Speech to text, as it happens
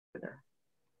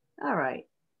All right.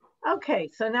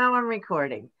 Okay, so now I'm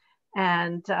recording.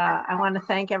 And I want to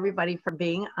thank everybody for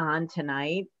being on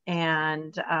tonight.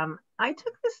 And I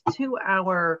took this 2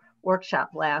 hour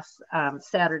workshop last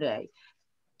Saturday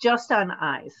just on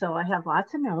eyes. So I have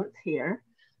lots of notes here,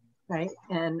 right?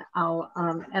 And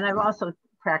I've also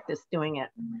practiced doing it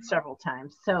several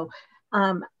times. So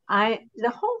the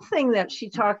whole thing that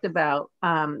she talked about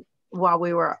while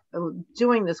we were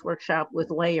doing this workshop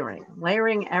was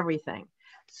layering everything.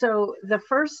 So the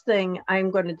first thing I'm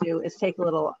going to do is take a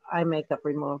little eye makeup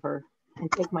remover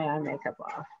and take my eye makeup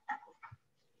off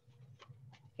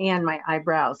and my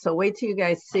eyebrows. So wait till you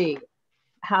guys see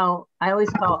how I always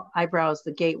call eyebrows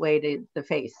the gateway to the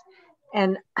face.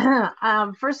 And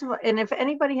first of all, and if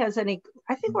anybody has any,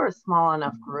 I think we're a small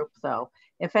enough group though.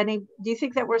 If any, do you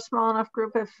think that we're a small enough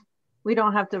group if we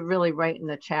don't have to really write in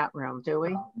the chat room, do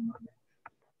we?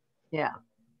 Yeah.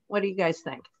 What do you guys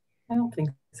think? I don't think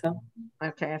so.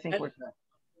 Okay, I think we're good.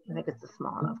 I think it's a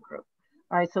small enough group.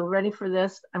 All right, so ready for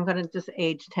this? I'm going to just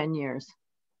age 10 years.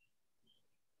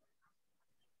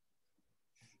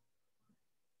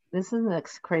 Isn't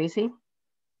this crazy?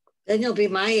 Then you'll be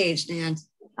my age, Nan.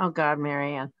 Oh God,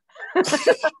 Marianne.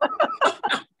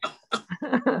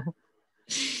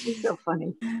 She's so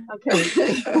funny.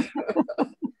 Okay.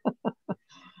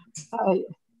 All right.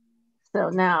 So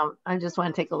now I just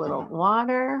want to take a little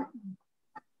water.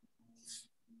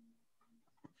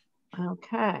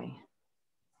 Okay.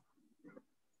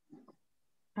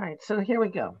 All right, so here we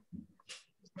go.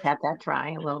 Pat that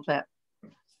dry a little bit.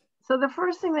 So the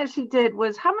first thing that she did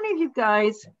was, how many of you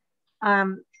guys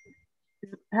have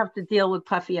to deal with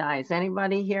puffy eyes?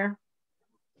 Anybody here?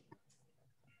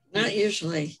 Not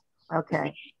usually.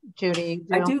 Okay. Judy,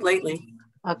 I do lately.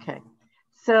 Okay.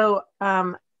 So,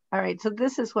 all right. So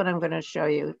this is what I'm going to show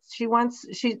you.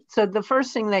 So the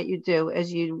first thing that you do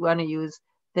is you want to use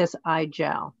this eye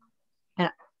gel. And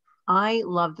I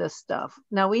love this stuff.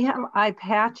 Now we have eye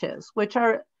patches, which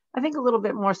are, I think, a little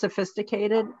bit more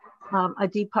sophisticated, a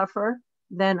depuffer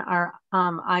than our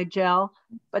eye gel,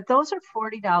 but those are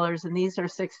 $40 and these are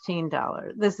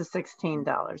 $16. This is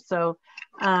 $16. So,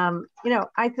 you know,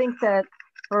 I think that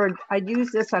I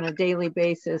use this on a daily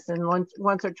basis, and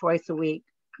once or twice a week,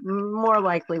 more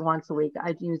likely once a week,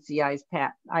 I'd use the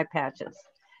eye patches.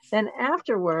 Then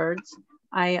afterwards,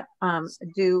 I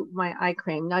do my eye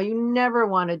cream. Now, you never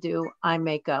want to do eye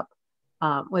makeup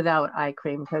without eye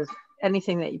cream because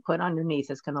anything that you put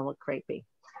underneath is going to look creepy.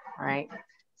 All right.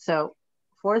 So,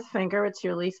 fourth finger, it's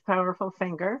your least powerful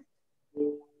finger.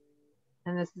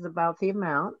 And this is about the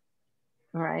amount.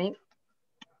 All right.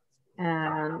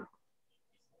 And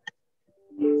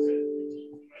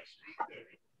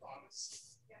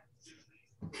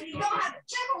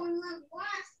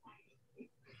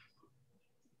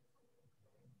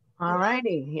all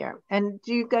righty here. And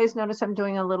do you guys notice I'm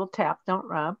doing a little tap? Don't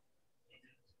rub.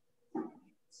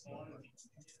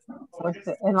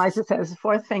 And Liza says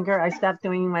fourth finger. I stopped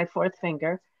doing my fourth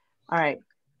finger. All right.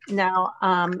 Now,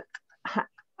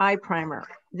 eye primer.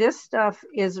 This stuff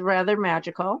is rather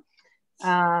magical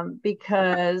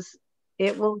because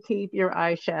it will keep your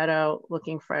eyeshadow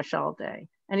looking fresh all day.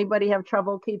 Anybody have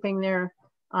trouble keeping their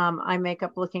eye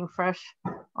makeup looking fresh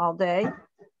all day?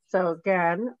 So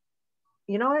again,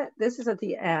 you know what? This is at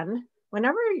the end.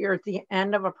 Whenever you're at the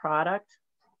end of a product,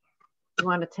 you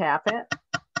want to tap it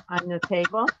on the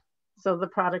table so the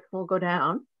product will go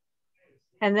down.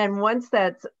 And then once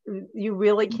you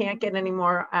really can't get any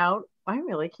more out. I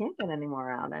really can't get any more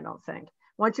out, I don't think.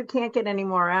 Once you can't get any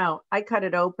more out, I cut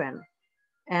it open.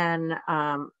 And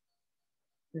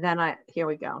then here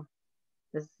we go.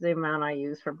 This is the amount I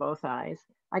use for both eyes.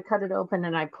 I cut it open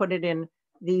and I put it in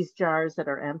these jars that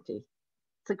are empty.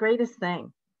 It's the greatest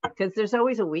thing because there's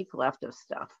always a week left of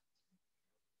stuff.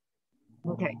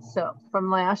 Okay, so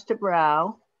from lash to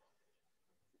brow.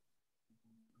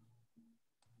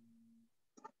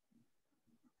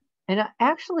 And it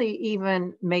actually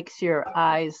even makes your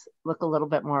eyes look a little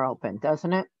bit more open,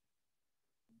 doesn't it?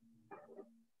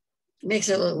 Makes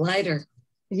it look lighter.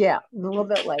 Yeah, a little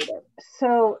bit lighter.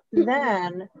 So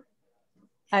then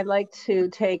I'd like to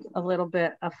take a little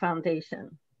bit of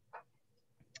foundation.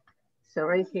 So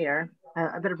right here,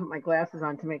 I better put my glasses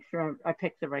on to make sure I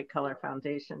pick the right color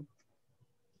foundation.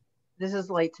 This is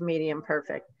light to medium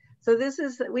perfect. So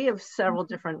we have several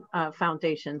different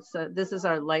foundations. So this is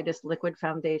our lightest liquid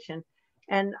foundation.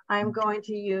 And I'm going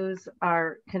to use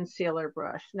our concealer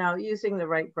brush. Now, using the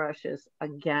right brushes,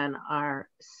 again, are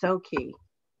so key.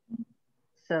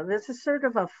 So this is sort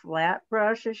of a flat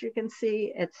brush, as you can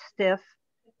see. It's stiff.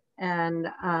 And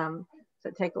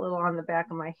so take a little on the back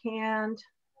of my hand.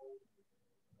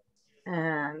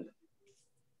 And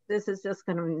this is just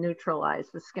going to neutralize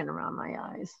the skin around my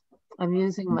eyes. I'm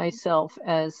using myself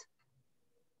as,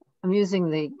 I'm using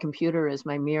the computer as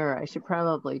my mirror. I should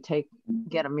probably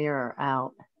get a mirror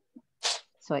out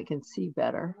so I can see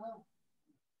better.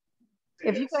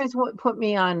 If you guys put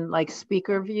me on like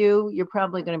speaker view, you're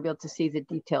probably going to be able to see the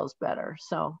details better.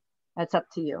 So that's up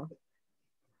to you.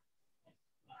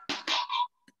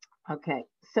 Okay,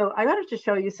 so I wanted to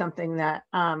show you something that,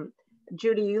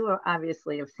 Judy, you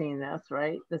obviously have seen this,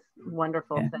 right? This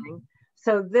wonderful thing.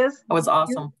 So this was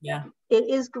awesome. Yeah. It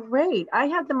is great. I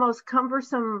had the most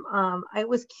cumbersome, it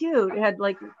was cute. It had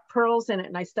like pearls in it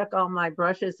and I stuck all my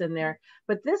brushes in there.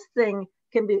 But this thing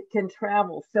can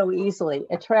travel so easily.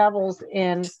 It travels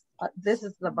in, this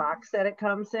is the box that it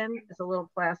comes in. It's a little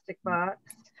plastic box.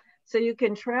 So you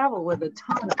can travel with a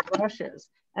ton of brushes.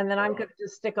 And then I'm going to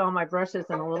just stick all my brushes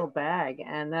in a little bag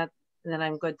and then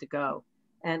I'm good to go.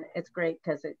 And it's great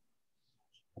because it,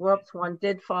 whoops, one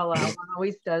did fall out. One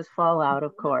always does fall out,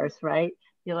 of course, right?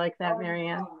 You like that,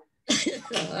 Marianne?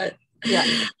 Yeah.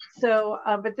 So,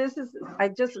 but this is, I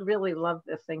just really love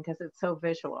this thing because it's so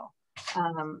visual.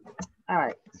 All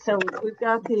right. So we've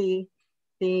got the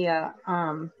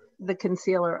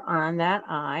concealer on that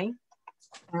eye.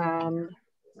 I'm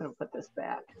gonna put this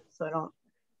back so I don't.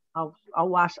 I'll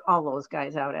wash all those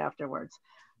guys out afterwards.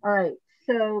 All right.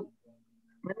 So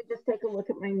let me just take a look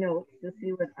at my notes to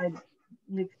see what I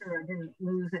make sure I didn't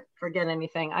lose it, forget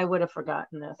anything. I would have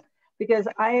forgotten this because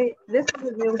this is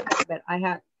a new habit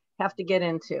I have to get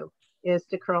into, is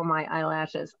to curl my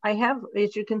eyelashes. I have,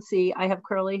 as you can see, I have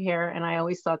curly hair and I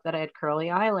always thought that I had curly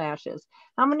eyelashes.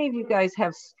 How many of you guys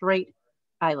have straight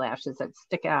eyelashes that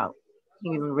stick out?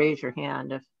 You can raise your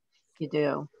hand if you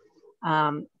do.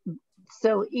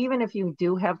 So even if you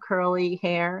do have curly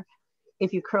hair,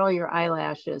 if you curl your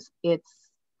eyelashes,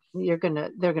 they're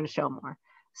gonna show more.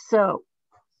 So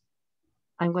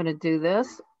I'm gonna do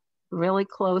this really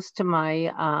close to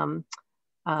my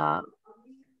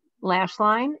lash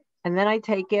line, and then I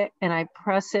take it and I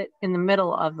press it in the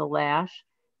middle of the lash,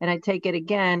 and I take it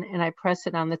again and I press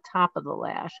it on the top of the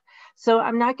lash. So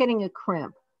I'm not getting a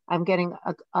crimp. I'm getting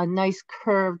a nice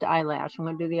curved eyelash. I'm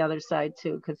gonna do the other side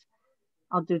too, because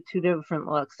I'll do two different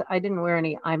looks. I didn't wear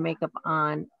any eye makeup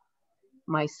on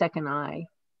my second eye,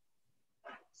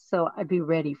 so I'd be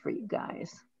ready for you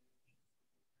guys.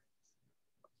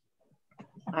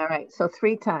 All right, so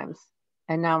 3 times.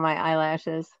 And now my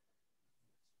eyelashes.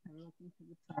 I'm looking to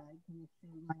the side. Can you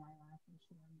see my eyelashes?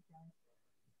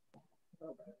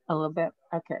 A little bit.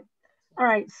 Okay. All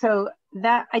right. So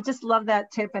that, I just love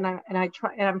that tip, and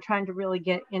I'm trying to really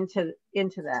get into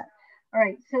that. All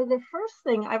right. So the first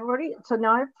thing so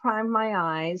now I've primed my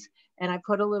eyes and I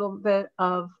put a little bit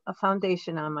of a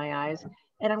foundation on my eyes,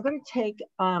 and I'm going to take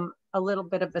a little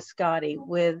bit of Biscotti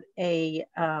with the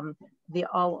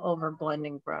all over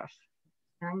blending brush.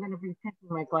 And I'm going to be taking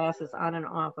my glasses on and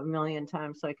off a million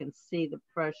times so I can see the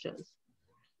brushes.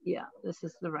 Yeah, this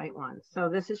is the right one. So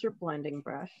this is your blending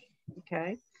brush,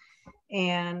 okay?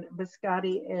 And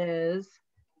Biscotti is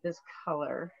this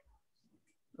color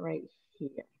right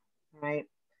here, right?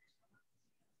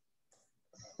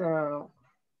 So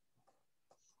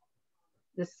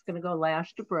this is going to go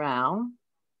lash to brow.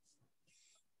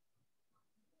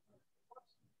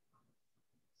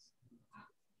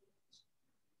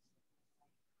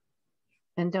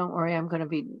 And don't worry, I'm going to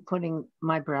be putting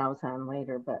my brows on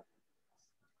later, but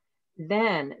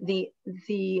then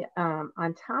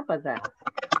on top of that,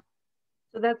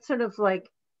 so that's sort of like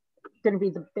going to be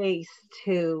the base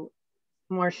to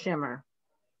more shimmer.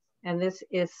 And this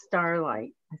is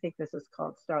Starlight. I think this is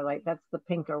called Starlight. That's the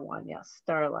pinker one. Yes,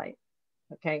 Starlight.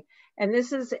 Okay. And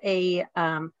this is a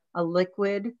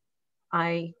liquid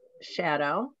eye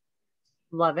shadow.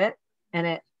 Love it.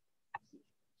 And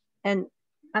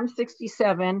I'm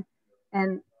 67,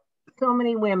 and so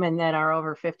many women that are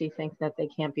over 50 think that they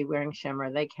can't be wearing shimmer.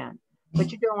 They can,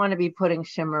 but you don't want to be putting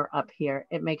shimmer up here.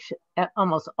 It makes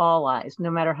almost all eyes,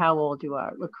 no matter how old you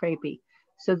are, look crepey.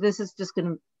 So this is just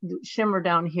going to shimmer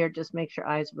down here, just makes your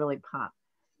eyes really pop.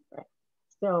 Right.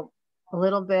 So a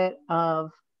little bit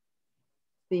of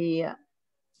the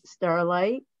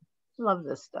Starlight. Love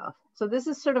this stuff. So this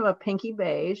is sort of a pinky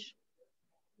beige.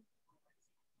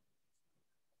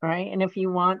 Right. And if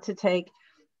you want to take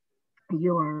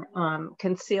your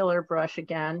concealer brush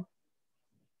again,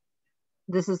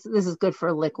 this is good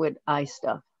for liquid eye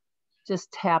stuff.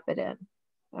 Just tap it in.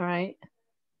 All right.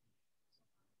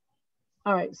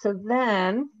 All right. So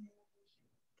then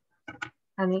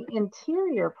on the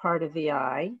interior part of the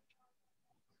eye,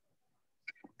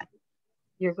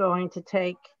 you're going to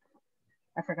take,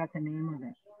 I forgot the name of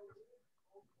it.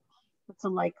 What's a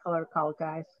light color called,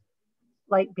 guys?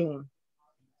 light beam.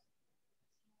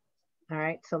 All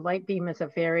right, so light beam is a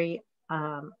very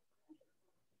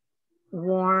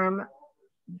warm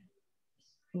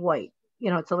white.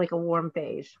 You know, it's like a warm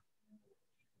beige.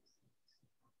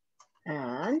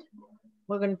 And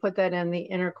we're going to put that in the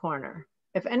inner corner.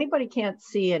 If anybody can't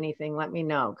see anything, let me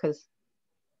know, because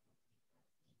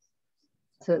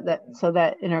so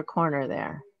that inner corner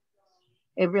there,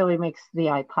 it really makes the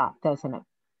eye pop, doesn't it?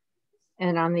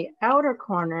 And on the outer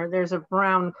corner, there's a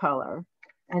brown color,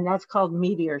 and that's called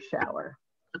meteor shower.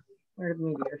 Where did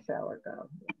meteor shower go?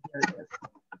 There it is.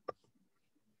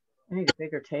 I need a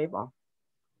bigger table.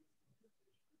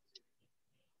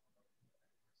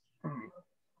 All right.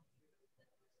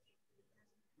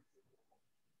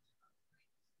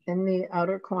 In the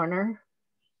outer corner,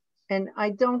 and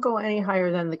I don't go any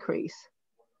higher than the crease.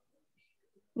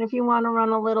 And if you want to run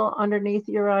a little underneath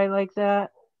your eye like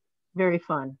that, very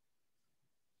fun.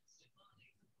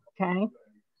 Okay.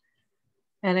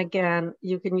 And again,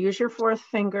 you can use your fourth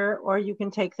finger, or you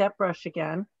can take that brush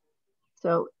again.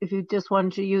 So if you just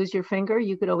wanted to use your finger,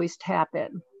 you could always tap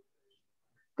it.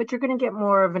 But you're going to get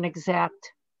more of an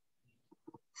exact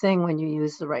thing when you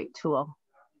use the right tool.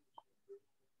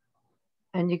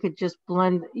 And you could just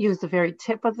blend, use the very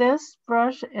tip of this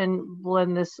brush and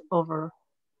blend this over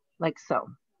like so.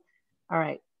 All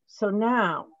right, so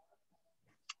now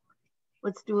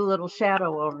let's do a little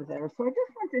shadow over there. So I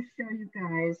just want to show you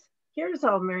guys, here's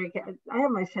all Mary Kay. I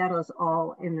have my shadows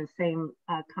all in the same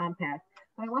compact.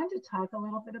 But I wanted to talk a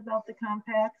little bit about the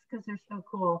compacts because they're so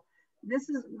cool.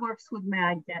 This works with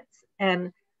magnets,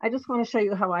 and I just want to show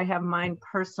you how I have mine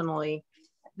personally.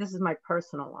 This is my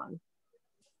personal one.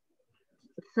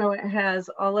 So it has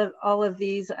all of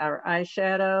these are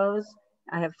eyeshadows.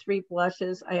 I have 3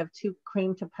 blushes. I have 2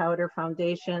 cream to powder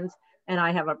foundations, and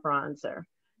I have a bronzer.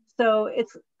 So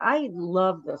I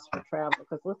love this for travel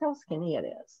because look how skinny it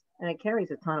is, and it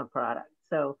carries a ton of product.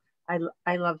 So I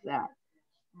love that.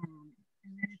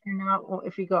 And then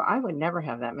if you go, I would never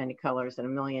have that many colors in a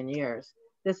million years.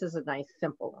 This is a nice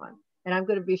simple one, and I'm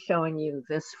going to be showing you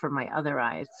this for my other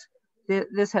eyes.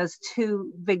 This has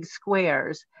 2 big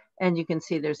squares, and you can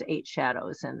see there's 8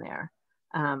 shadows in there.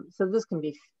 So this can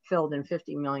be filled in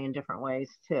 50 million different ways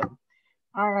too.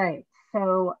 All right,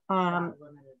 so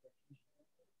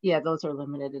yeah, those are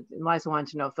limited. Liza wanted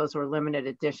to know if those were limited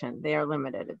edition. They are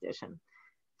limited edition.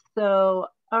 So,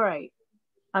 all right,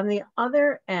 on the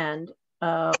other end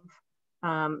of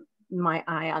my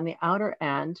eye, on the outer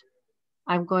end,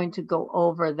 I'm going to go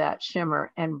over that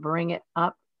shimmer and bring it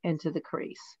up into the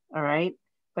crease, all right?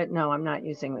 But no, I'm not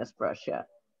using this brush yet.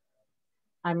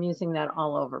 I'm using that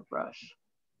all over brush.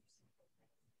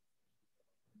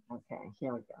 Okay,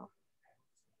 here we go.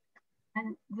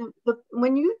 And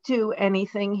when you do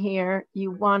anything here,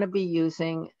 you want to be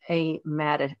using a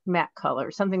matte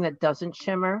color, something that doesn't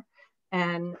shimmer.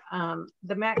 And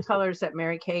the matte colors that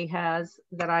Mary Kay has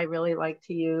that I really like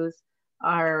to use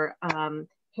are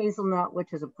hazelnut,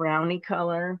 which is a brownie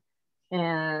color,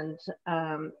 and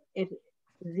then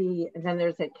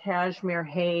there's a cashmere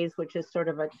haze, which is sort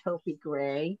of a taupey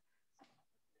gray.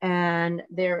 And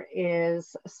there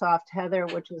is soft heather,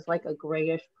 which is like a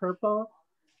grayish purple,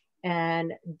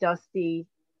 and dusty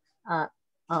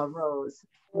rose,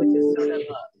 which is sort of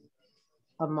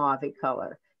a mauve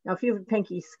color. Now, if you have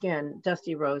pinky skin,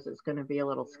 dusty rose is going to be a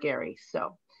little scary.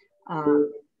 So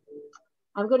I'm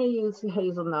going to use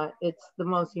hazelnut. It's the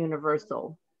most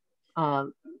universal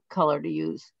color to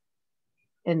use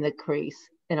in the crease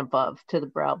and above to the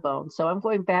brow bone. So I'm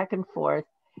going back and forth.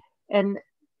 And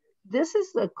this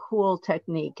is the cool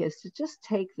technique, is to just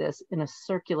take this in a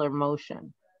circular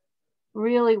motion.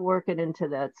 Really work it into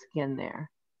that skin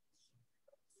there.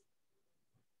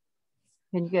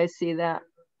 Can you guys see that?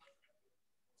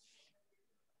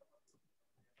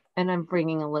 And I'll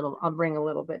bring a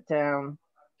little bit down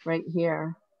right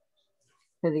here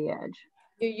to the edge.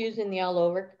 You're using the all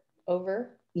over?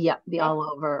 Yeah, the all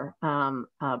over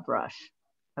brush.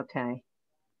 Okay.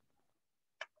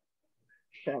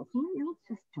 So who else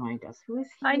just joined us? Who is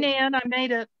here? Hi, Nan. I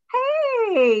made it.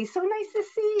 Hey, so nice to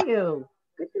see you.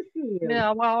 Good to see you.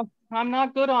 Yeah, well, I'm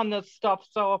not good on this stuff,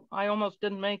 so I almost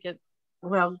didn't make it.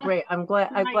 Well, great. I'm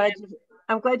glad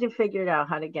you figured out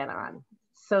how to get on.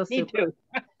 So super. Me too.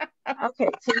 Okay,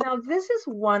 so now this is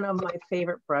one of my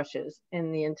favorite brushes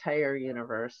in the entire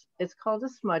universe. It's called a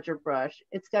smudger brush.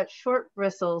 It's got short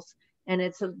bristles, and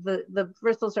the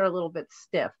bristles are a little bit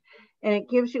stiff, and it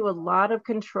gives you a lot of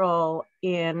control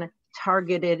in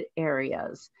targeted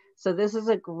areas. So this is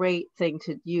a great thing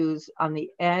to use on the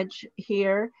edge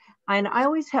here. And I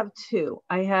always have 2.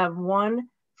 I have one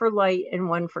for light and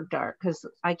one for dark, because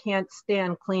I can't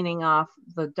stand cleaning off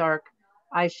the dark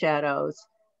eyeshadows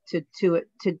to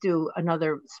do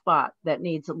another spot that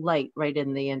needs light right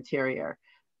in the interior.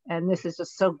 And this is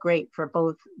just so great for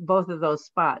both of those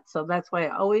spots. So that's why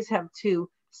I always have two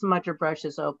smudger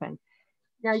brushes open.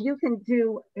 Now you can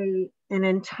do an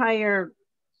entire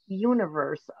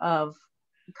universe of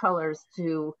colors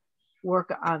to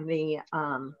work on the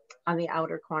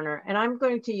outer corner. And I'm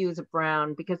going to use a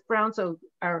brown because browns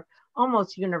are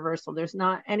almost universal. There's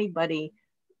not anybody,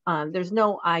 there's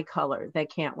no eye color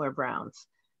that can't wear browns.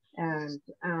 And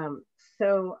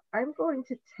so I'm going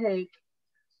to take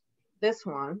this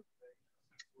one,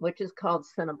 which is called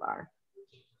Cinnabar.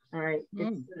 All right,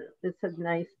 it's a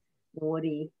nice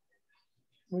woody,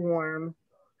 warm,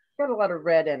 got a lot of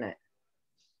red in it.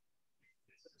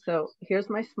 So here's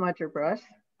my smudger brush.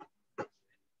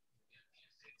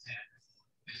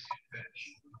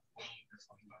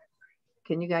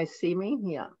 Can you guys see me?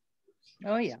 Yeah.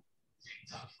 Oh, yeah.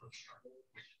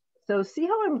 So see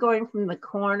how I'm going from the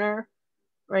corner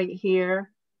right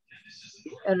here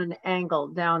at an angle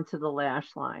down to the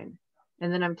lash line.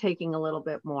 And then I'm taking a little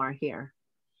bit more here.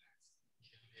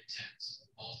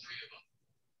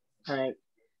 All right.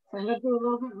 So I'm going to do a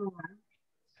little bit more.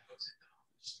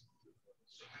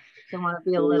 So I want to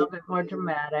be a little bit more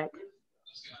dramatic.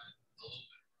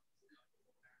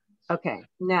 Okay,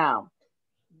 now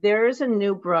there's a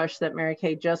new brush that Mary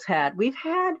Kay just had. We've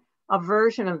had a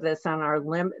version of this on our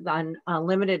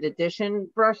limited edition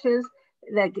brushes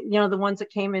that, you know, the ones that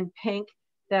came in pink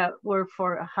that were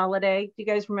for a holiday. Do you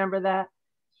guys remember that?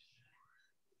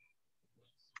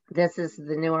 This is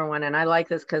the newer one, and I like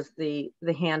this because the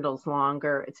handle's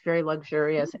longer. It's very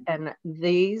luxurious, and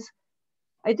these,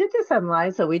 I did this on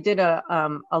Liza. We did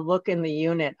a look in the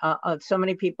unit of so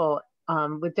many people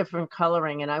with different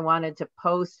coloring, and I wanted to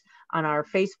post on our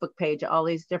Facebook page all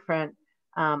these different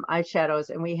eyeshadows,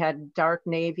 and we had dark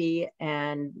navy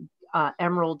and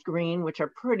emerald green, which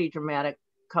are pretty dramatic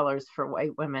colors for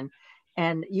white women.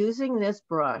 And using this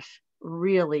brush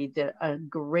really did a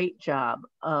great job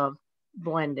of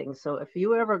blending. So if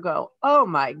you ever go, oh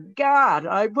my God,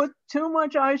 I put too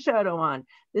much eyeshadow on,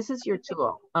 this is your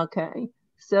tool, okay?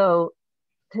 So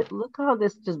look how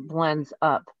this just blends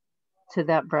up to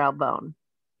that brow bone.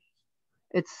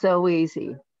 It's so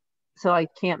easy. So I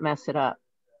can't mess it up.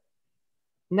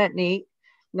 Isn't that neat?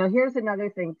 Now here's another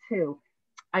thing too.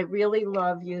 I really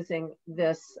love using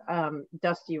this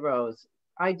Dusty Rose.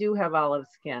 I do have olive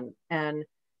skin, and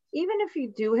even if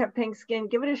you do have pink skin,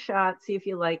 give it a shot, see if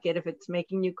you like it. If it's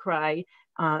making you cry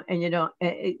and you don't,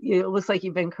 it looks like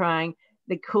you've been crying.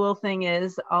 The cool thing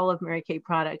is all of Mary Kay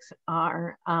products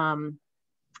are 100%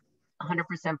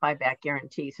 buyback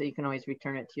guarantee, so you can always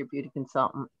return it to your beauty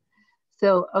consultant.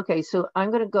 So, okay, so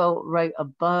I'm gonna go right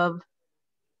above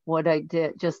what I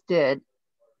just did.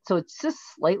 So it's just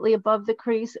slightly above the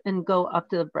crease and go up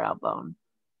to the brow bone.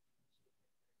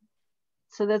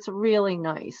 So that's really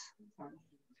nice.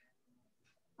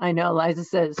 I know Liza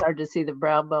said it's hard to see the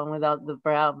brow bone without the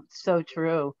brow. So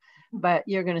true, but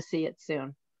you're gonna see it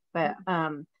soon. But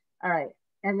all right,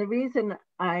 and the reason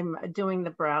I'm doing the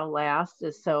brow last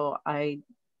is so I,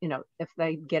 you know, if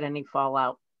they get any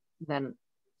fallout, then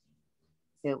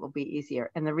it will be easier.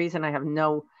 And the reason I have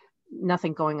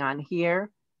nothing going on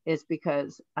here is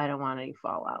because I don't want any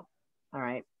fallout. All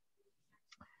right.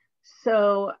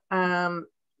 So,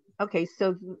 okay,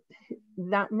 so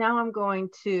now I'm going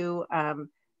to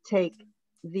take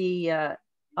the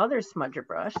other smudger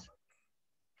brush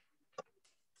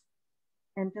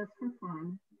and just for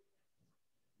fun,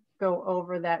 go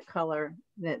over that color,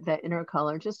 that inner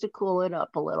color, just to cool it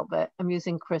up a little bit. I'm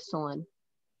using Crystalline.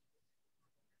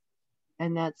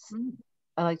 And that's,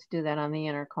 I like to do that on the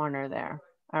inner corner there.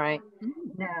 All right.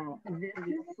 Now,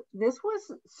 this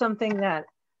was something that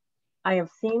I have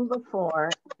seen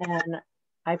before and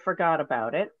I forgot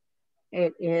about it.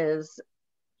 It is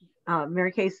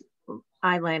Mary Kay's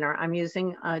eyeliner. I'm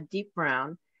using a deep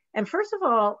brown. And first of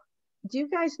all, do you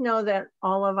guys know that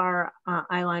all of our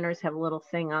eyeliners have a little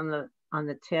thing on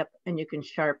the tip and you can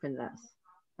sharpen this?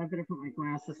 I better put my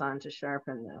glasses on to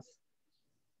sharpen this.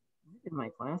 Where did my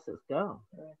glasses go?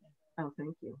 Oh,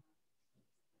 thank you.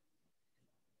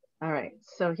 All right,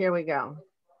 so here we go.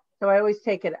 So I always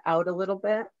take it out a little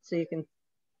bit so you can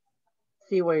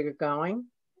see where you're going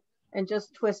and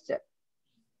just twist it.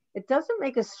 It doesn't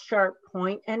make a sharp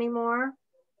point anymore,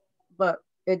 but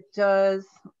it does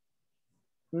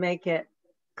make it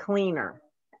cleaner.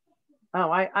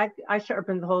 Oh, I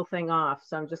sharpened the whole thing off,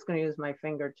 so I'm just going to use my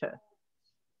finger to.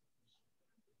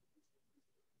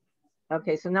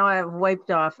 Okay, so now I've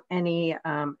wiped off any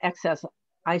excess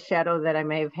eyeshadow that I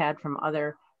may have had from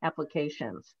other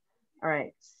applications. All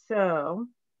right, so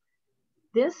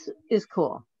this is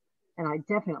cool. And I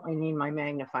definitely need my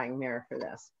magnifying mirror for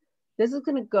this. This is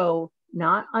gonna go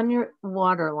not on your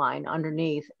waterline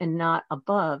underneath and not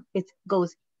above. It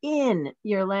goes in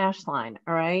your lash line,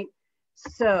 all right?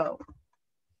 So,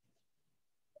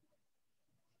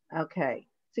 okay.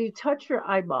 So you touch your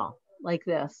eyeball like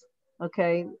this,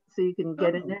 okay? So you can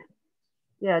get in it.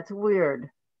 Yeah, it's weird.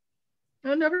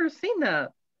 I've never seen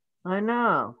that. I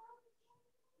know.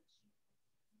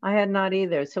 I had not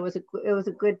either. So it was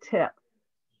a good tip.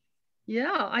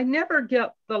 Yeah, I never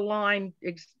get the line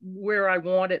where I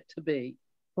want it to be.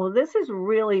 Well, this is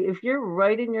really, if you're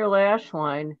right in your lash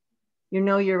line, you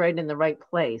know you're right in the right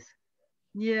place.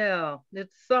 Yeah,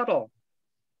 it's subtle.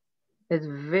 It's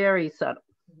very subtle.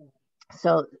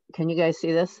 So can you guys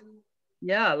see this?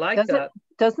 Yeah, I like that.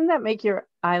 Doesn't that make your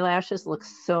eyelashes look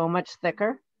so much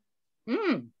thicker?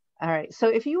 Mm. All right. So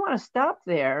if you want to stop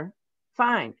there,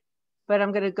 fine. But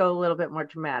I'm going to go a little bit more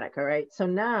dramatic. All right. So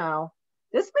now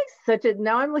this makes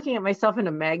now I'm looking at myself in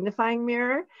a magnifying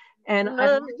mirror and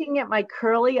I'm looking at my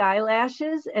curly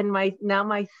eyelashes and my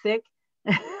thick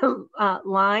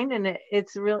line. And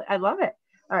it's really, I love it.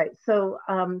 All right. So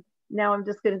now I'm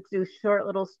just going to do short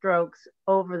little strokes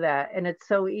over that. And it's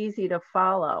so easy to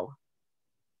follow.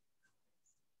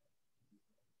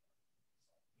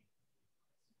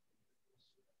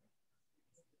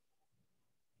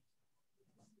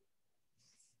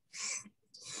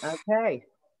 Okay.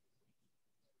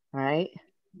 All right.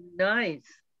 Nice.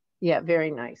 Yeah,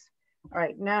 very nice. All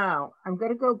right, now I'm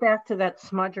going to go back to that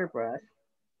smudger brush,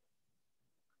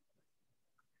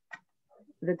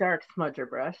 the dark smudger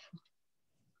brush.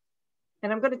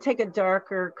 And I'm going to take a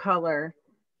darker color.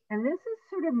 And this is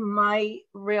sort of my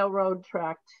railroad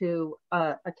track to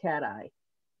a cat eye.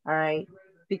 All right,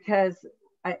 because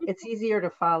it's easier to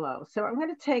follow. So I'm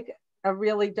going to take a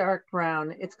really dark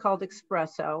brown. It's called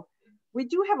Espresso. We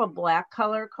do have a black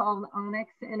color called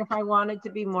Onyx. And if I wanted to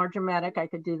be more dramatic, I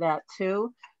could do that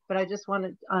too. But I just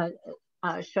want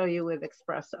to show you with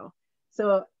Espresso.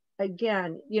 So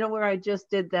again, you know where I just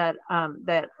did that,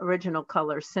 that original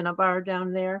color Cinnabar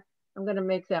down there? I'm going to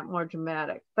make that more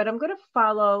dramatic, but I'm going to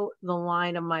follow the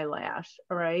line of my lash.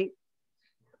 All right.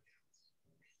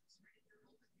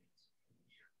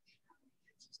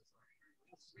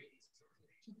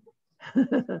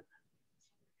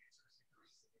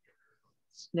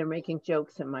 They're making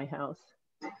jokes in my house.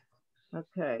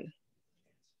 Okay.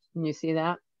 Can you see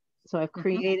that? So I've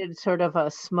created sort of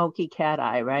a smoky cat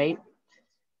eye, right?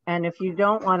 And if you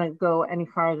don't want to go any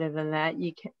farther than that,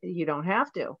 you don't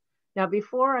have to. Now,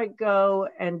 before I go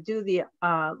and do the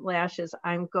lashes,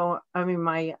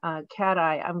 my cat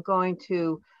eye, I'm going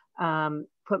to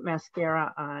put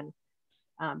mascara on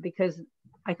because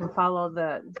I can follow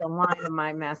the line of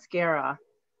my mascara,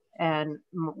 and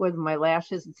with my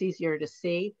lashes, it's easier to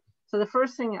see. So the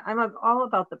first thing, I'm all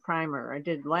about the primer. I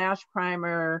did lash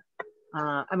primer.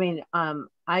 I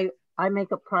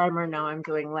make a primer, now I'm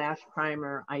doing lash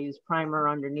primer. I use primer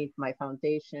underneath my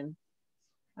foundation.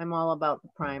 I'm all about the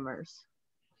primers.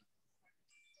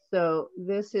 So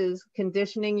this is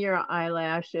conditioning your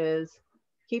eyelashes,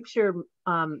 keeps your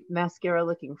mascara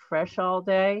looking fresh all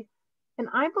day. And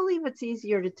I believe it's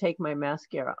easier to take my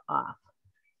mascara off.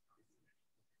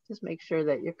 Just make sure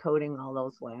that you're coating all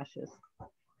those lashes.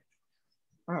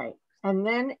 All right, and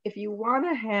then if you want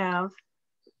to have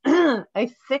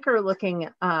a thicker looking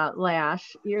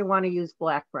lash, you want to use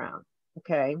black brown,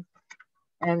 okay?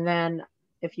 And then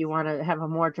if you want to have a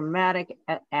more dramatic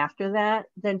after that,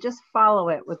 then just follow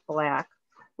it with black,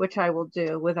 which I will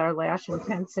do with our lash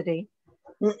intensity.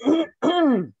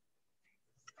 And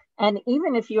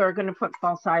even if you are going to put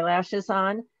false eyelashes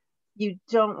on, you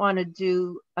don't want to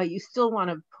do, you still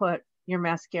want to put your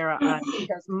mascara on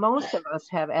because most of us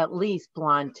have at least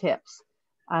blonde tips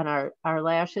on our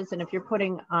lashes. And if you're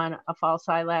putting on a false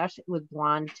eyelash with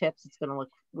blonde tips, it's going to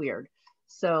look weird.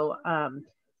 So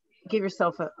give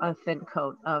yourself a thin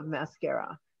coat of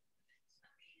mascara.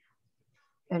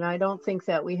 And I don't think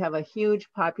that we have a huge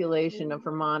population of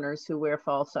Vermonters who wear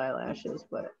false eyelashes,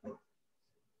 but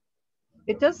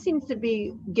it does seem to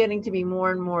be getting to be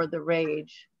more and more the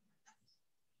rage.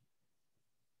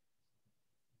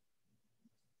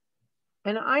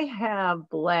 And I have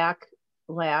black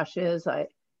lashes.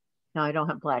 Now I don't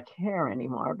have black hair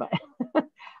anymore, but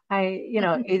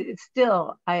it's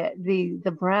still,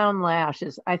 the brown lash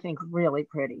is, I think, really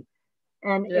pretty.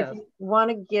 And if you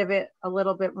want to give it a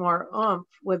little bit more oomph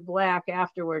with black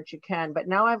afterwards, you can. But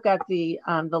now I've got the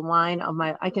line of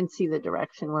I can see the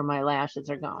direction where my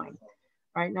lashes are going.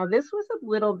 All right, now this was a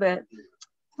little bit,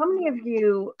 how many of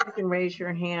you can raise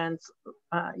your hands,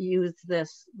 use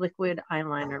this liquid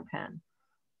eyeliner pen?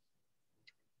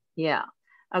 Yeah.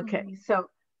 Okay, so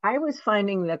I was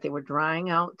finding that they were drying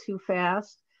out too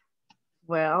fast.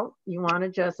 Well, you want to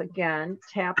just, again,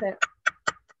 tap it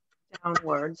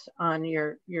downwards on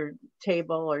your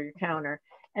table or your counter.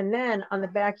 And then on the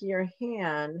back of your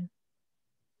hand,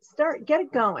 get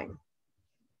it going.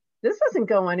 This doesn't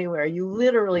go anywhere. You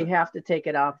literally have to take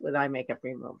it off with eye makeup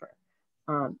remover.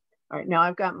 All right, now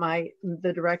I've got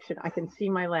the direction. I can see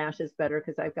my lashes better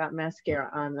because I've got mascara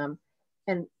on them.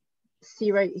 And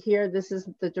see right here, this is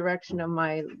the direction of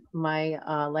my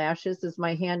lashes. Is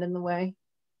my hand in the way?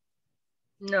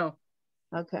 No.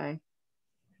 Okay.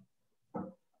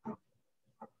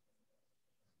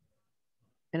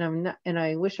 And I'm not, and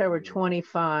I wish I were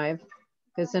 25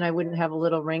 because then I wouldn't have a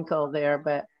little wrinkle there,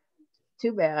 but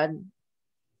too bad.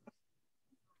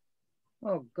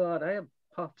 Oh God, I have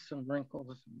puffs and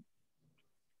wrinkles.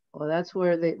 Well, that's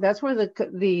where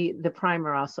the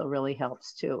primer also really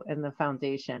helps too, and the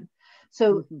foundation.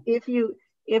 So if you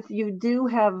do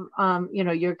have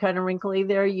you're kind of wrinkly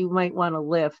there, you might want to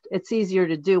lift. It's easier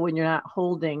to do when you're not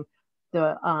holding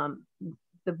the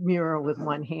mirror with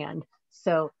one hand.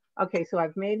 So okay, so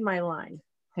I've made my line.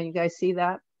 Can you guys see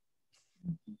that?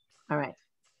 All right.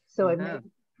 So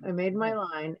I made my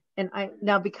line, and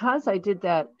now because I did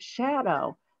that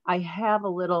shadow, I have a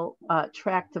little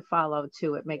track to follow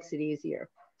too. It makes it easier.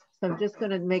 So I'm just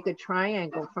going to make a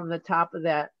triangle from the top of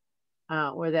that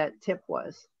where that tip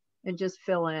was, and just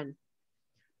fill in.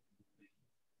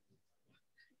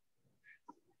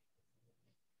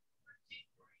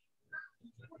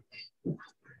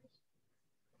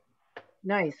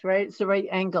 Nice, right? It's the right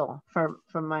angle from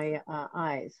my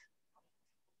eyes.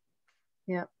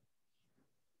 Yep.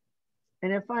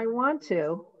 And if I want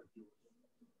to,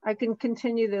 I can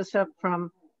continue this up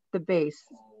from the base,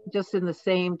 just in the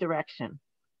same direction.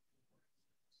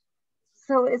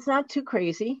 So it's not too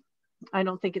crazy. I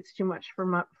don't think it's too much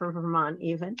for Vermont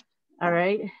even. All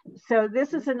right. So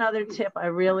this is another tip I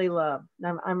really love.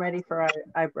 I'm ready for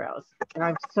eyebrows. And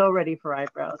I'm so ready for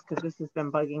eyebrows because this has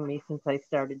been bugging me since I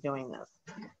started doing this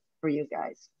for you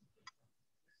guys.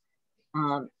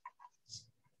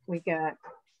 We got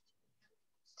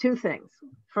two things.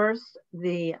 First,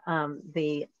 the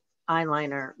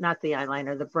eyeliner, not the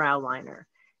eyeliner, the brow liner.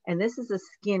 And this is a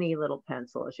skinny little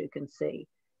pencil, as you can see,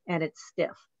 and it's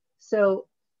stiff. So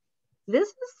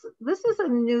this is a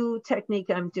new technique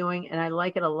I'm doing, and I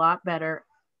like it a lot better.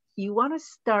 You want to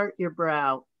start your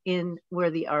brow in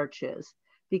where the arch is,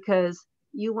 because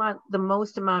you want the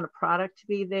most amount of product to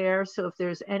be there. So if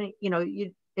there's any, you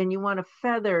want to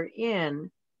feather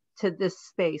in to this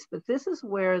space, but this is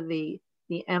where you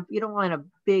don't want you don't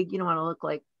want to look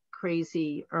like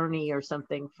crazy Ernie or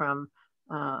something from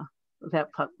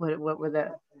what were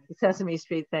the Sesame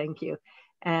Street, thank you.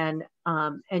 And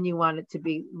you want it to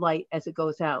be light as it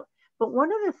goes out. But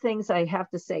one of the things I have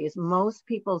to say is most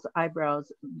people's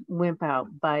eyebrows wimp out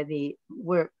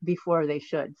before they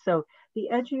should. So the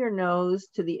edge of your nose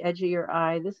to the edge of your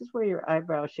eye, this is where your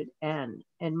eyebrow should end.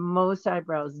 And most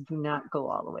eyebrows do not go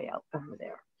all the way out over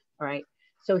there. All right.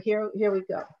 So here we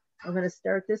go. I'm going to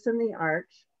start this in the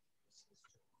arch.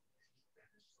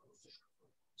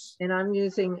 And I'm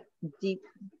using deep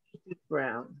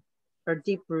brown or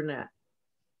deep brunette.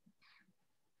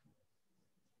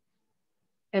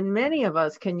 And many of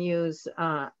us can use,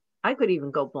 I could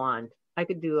even go blonde. I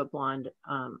could do a blonde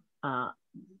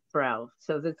brow.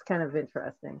 So that's kind of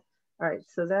interesting. All right,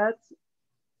 so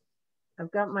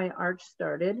I've got my arch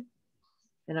started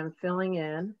and I'm filling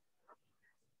in.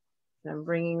 I'm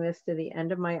bringing this to the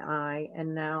end of my eye,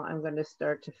 and now I'm going to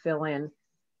start to fill in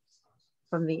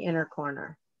from the inner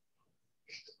corner.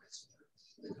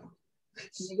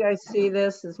 Can you guys see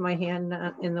this? Is my hand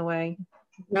not in the way?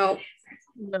 No.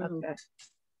 Okay.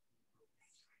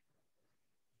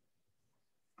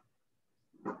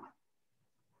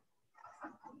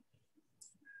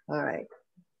 All right.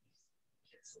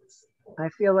 I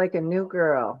feel like a new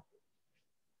girl.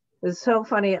 It's so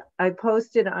funny. I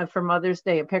posted for Mother's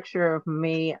Day a picture of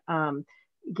me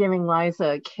giving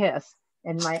Liza a kiss,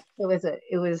 and it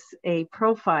was a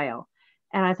profile,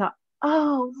 and I thought,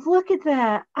 oh, look at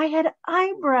that! I had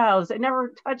eyebrows. I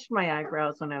never touched my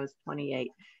eyebrows when I was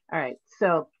 28. All right,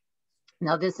 so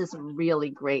now this is a really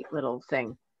great little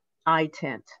thing, eye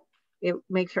tint. It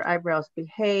makes your eyebrows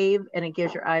behave, and it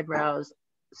gives your eyebrows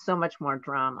so much more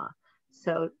drama.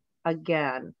 So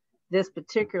again, this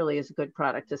particularly is a good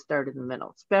product to start in the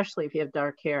middle, especially if you have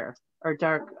dark hair or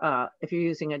if you're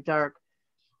using a dark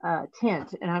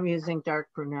tint, and I'm using dark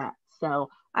brunette. So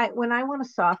when I want a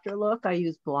softer look, I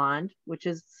use blonde, which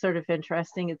is sort of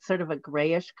interesting. It's sort of a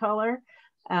grayish color.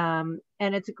 And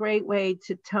it's a great way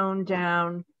to tone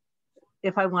down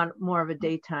if I want more of a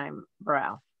daytime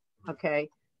brow. Okay.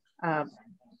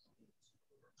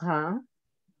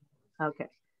 Okay.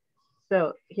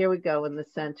 So here we go in the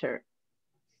center.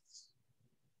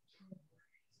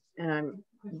 And I'm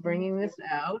bringing this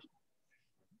out.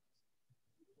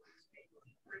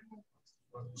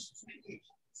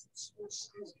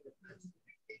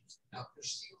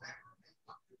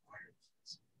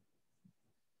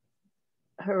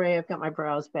 Hooray, I've got my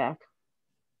brows back.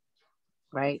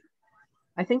 Right?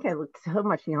 I think I looked so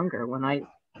much younger when I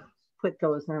put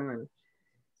those on.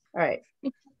 All right,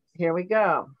 here we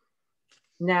go.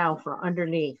 Now for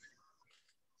underneath.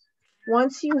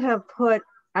 Once you have put,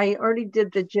 I already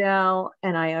did the gel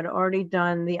and I had already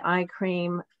done the eye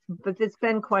cream, but it's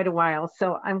been quite a while.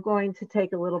 So I'm going to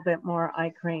take a little bit more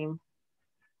eye cream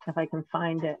if I can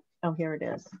find it. Oh, here it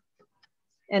is.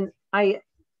 And I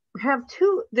have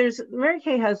two, Mary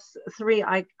Kay has 3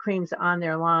 eye creams on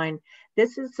their line.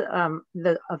 This is a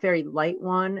very light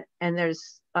one, and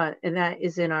and that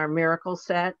is in our Miracle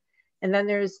set. And then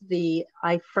there's the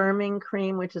eye firming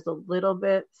cream, which is a little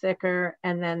bit thicker,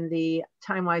 and then the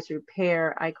Time Wise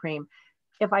Repair eye cream.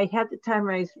 If I had the Time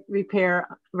Wise Repair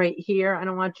right here, I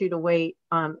don't want you to wait.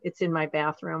 It's in my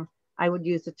bathroom. I would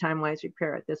use the Time Wise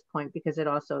Repair at this point because it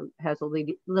also has a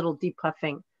little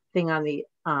depuffing thing on the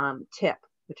tip,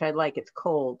 which I like. It's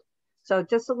cold. So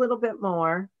just a little bit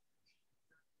more,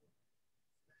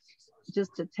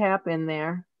 just to tap in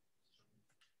there.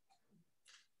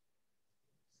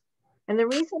 And the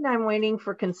reason I'm waiting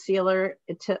for concealer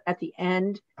at the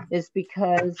end is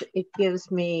because it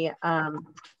gives me,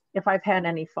 if I've had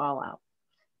any fallout.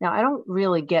 Now, I don't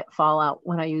really get fallout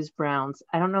when I use browns.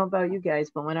 I don't know about you guys,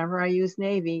 but whenever I use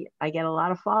navy, I get a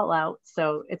lot of fallout.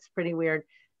 So it's pretty weird.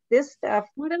 This stuff.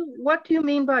 What do you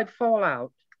mean by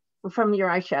fallout? From your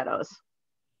eyeshadows.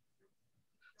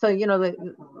 So, you know,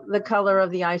 the color of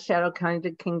the eyeshadow kind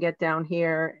of can get down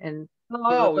here and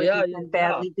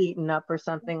badly beaten up or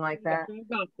something like that. We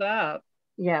got that.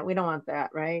 Yeah, we don't want that,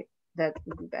 right? That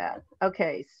would be bad.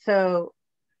 Okay, so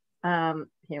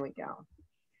here we go.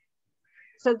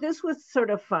 So this was sort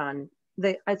of fun.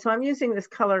 So I'm using this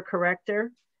color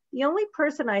corrector. The only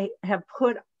person I have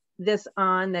put this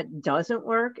on that doesn't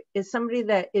work is somebody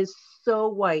that is so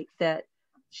white that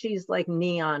she's like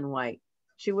neon white.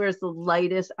 She wears the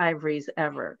lightest ivories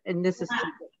ever. And this is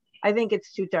I think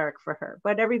it's too dark for her,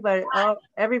 but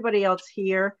everybody else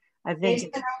here, I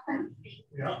think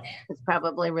it's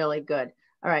probably really good.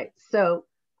 All right, so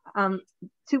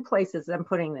 2 places I'm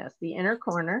putting this, the inner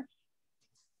corner,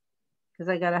 because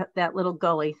I got that little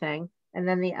gully thing, and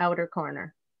then the outer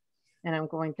corner. And I'm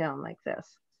going down like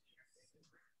this.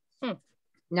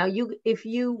 Now, if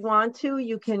you want to,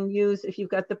 you can use, if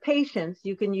you've got the patience,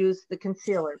 you can use the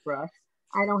concealer brush.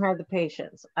 I don't have the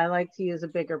patience. I like to use a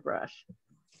bigger brush.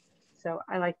 So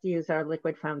I like to use our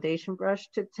liquid foundation brush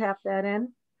to tap that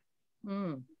in.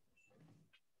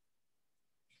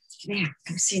 Yeah,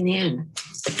 come see Nan.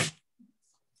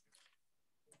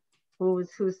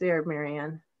 Who's there,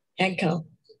 Marianne? Echo.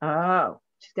 Oh,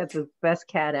 she's got the best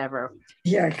cat ever.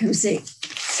 Yeah, come see.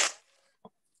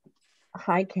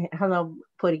 Hi, hello,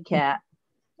 Putty Cat.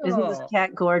 Isn't this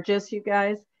cat gorgeous, you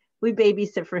guys? We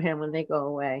babysit for him when they go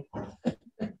away.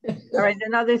 All right,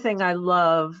 another thing I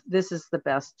love, this is the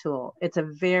best tool. It's a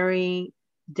very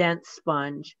dense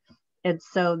sponge. And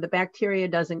so the bacteria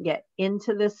doesn't get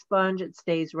into this sponge. It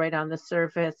stays right on the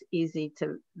surface,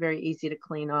 very easy to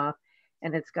clean off.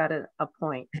 And it's got a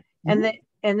point.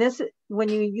 And this, when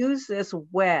you use this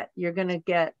wet, you're gonna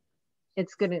get,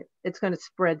 it's gonna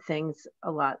spread things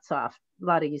a lot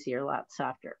easier, a lot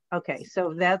softer. Okay,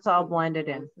 so that's all blended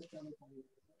in.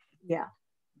 Yeah.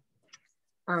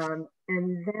 And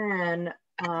then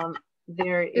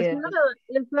there is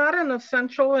that an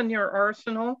essential in your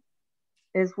arsenal?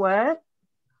 Is what?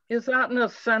 Is that an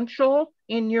essential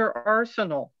in your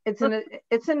arsenal? It's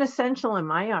an essential in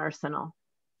my arsenal.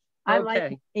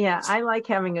 Okay. I like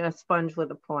having a sponge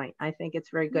with a point. I think it's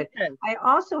very good. Okay. I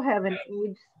also have an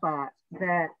age spot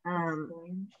that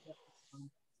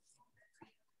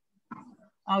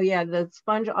oh yeah, the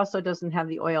sponge also doesn't have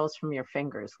the oils from your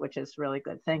fingers, which is really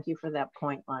good. Thank you for that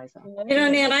point, Liza. You know,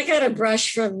 Nan, I got a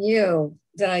brush from you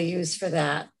that I use for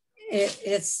that.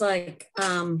 It's like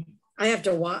I have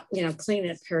to clean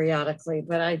it periodically,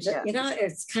 but I just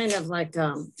it's kind of like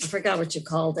I forgot what you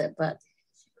called it, but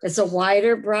it's a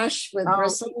wider brush with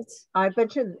bristles. I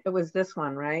bet you it was this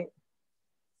one, right?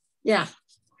 Yeah.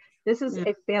 This is a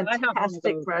I have one of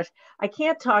fantastic those. brush. I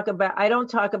don't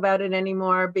talk about it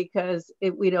anymore because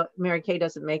Mary Kay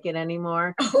doesn't make it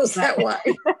anymore. Oh, is that why?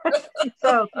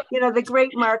 So, the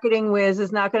great marketing whiz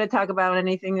is not going to talk about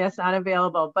anything that's not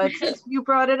available. But since you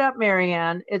brought it up,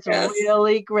 Marianne, it's Yes.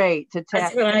 really great to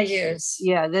That's what I use.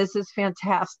 Yeah, this is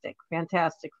fantastic.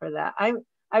 Fantastic for that.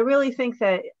 I really think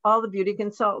that all the beauty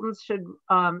consultants should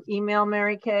email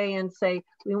Mary Kay and say,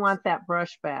 we want that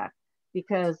brush back,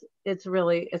 because it's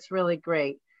really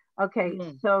great. Okay,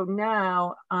 so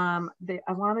now I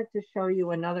wanted to show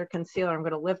you another concealer. I'm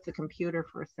going to lift the computer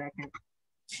for a second.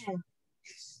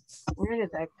 Where did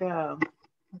that go?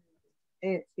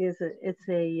 It's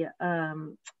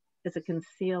a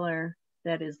concealer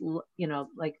that is,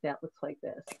 like that, looks like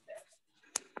this.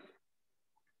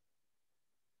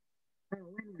 Oh,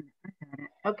 wait a minute, I got it.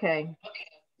 Okay,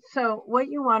 so what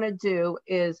you want to do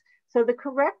is, so the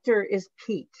corrector is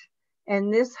peach,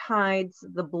 and this hides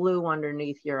the blue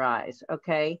underneath your eyes,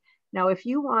 okay? Now, if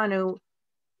you want to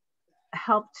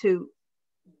help to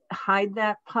hide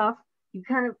that puff, you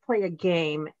kind of play a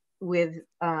game with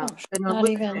an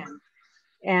illusion.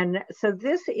 And so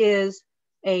this is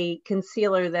a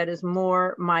concealer that is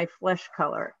more my flesh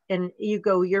color, and you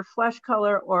go your flesh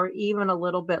color or even a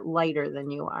little bit lighter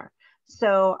than you are.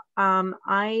 So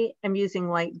I am using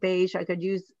light beige. I could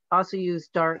also use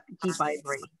dark deep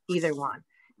ivory, either one.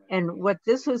 And what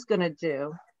this is going to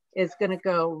do is going to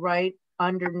go right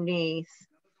underneath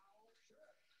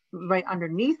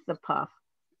the puff.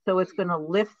 So it's going to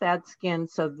lift that skin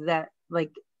so that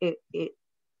like it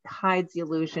hides the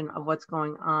illusion of what's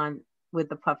going on with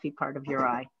the puffy part of your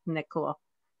eye. Isn't that cool?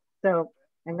 So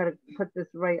I'm going to put this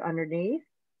right underneath,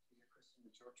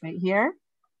 right here.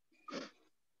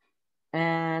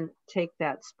 And take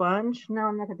that sponge. No,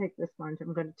 I'm not going to take the sponge.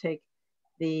 I'm going to take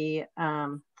the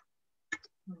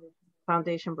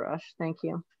foundation brush. Thank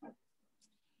you.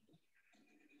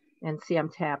 And see, I'm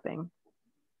tapping.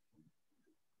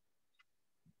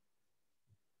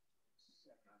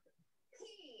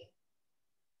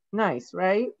 Nice,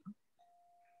 right?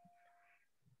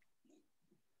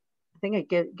 I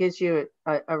think it gives you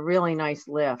a really nice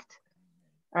lift.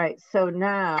 All right, so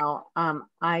now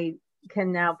I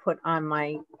can now put on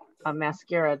my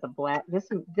mascara, the black. This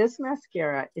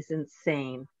mascara is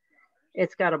insane.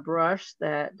 It's got a brush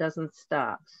that doesn't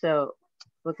stop. So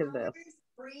look at this.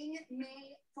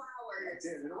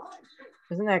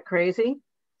 Isn't that crazy?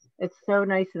 It's so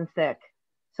nice and thick.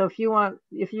 So if you want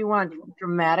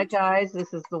dramatic eyes,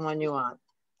 this is the one you want.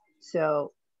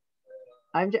 So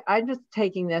I'm just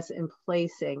taking this and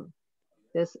placing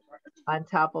this on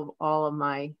top of all of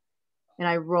my, and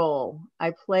I roll.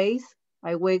 I place,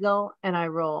 I wiggle, and I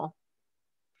roll.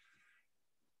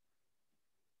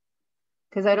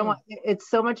 Because I don't want, it's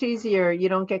so much easier. You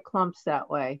don't get clumps that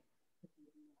way.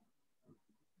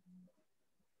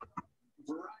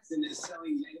 Verizon is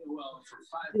selling AOL for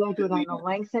 $5. Do I do it on the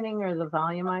lengthening or the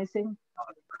volumizing?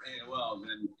 AOL,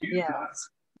 then yeah.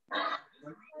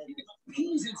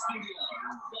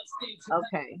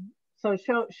 Okay. So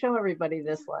show everybody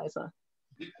this, Liza.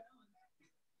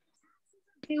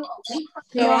 She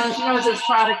knows this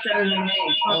product better than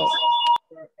me.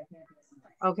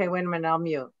 Okay, wait a minute, I'll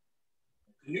mute.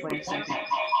 Wait a second.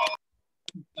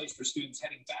 For students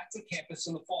heading back to campus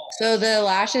in the fall. So the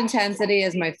lash intensity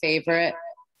is my favorite.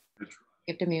 You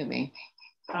have to mute me.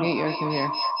 Mute your computer.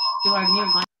 Do I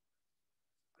mute my?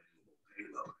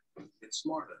 It's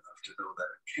smart enough to know that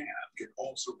a cab can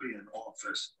also be an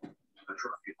office. A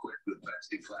truck equipped with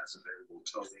best-in-class available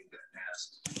towing that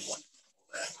has all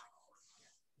that power.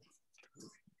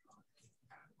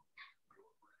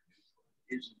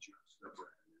 Isn't just a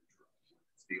brand new truck.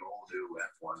 It's the all-new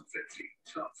F-150.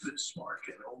 Tough this smart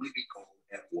can only be called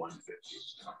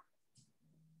F-150.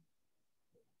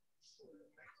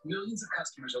 Millions of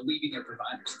customers are leaving their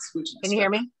providers and switching. Can you hear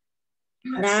me?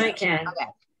 Now I can. Okay.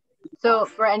 So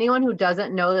for anyone who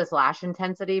doesn't know this lash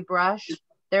intensity brush,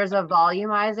 there's a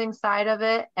volumizing side of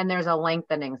it and there's a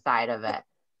lengthening side of it.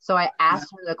 So I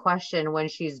asked her the question when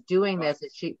she's doing this,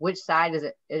 which side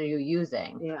are you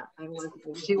using? Yeah,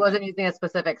 she wasn't using a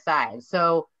specific side.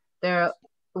 So as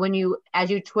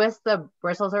you twist the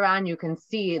bristles around, you can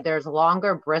see there's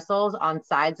longer bristles on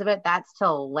sides of it. That's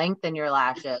to lengthen your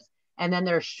lashes. And then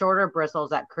there's shorter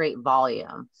bristles that create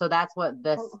volume. So that's what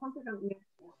this,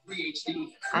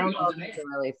 I don't know if you can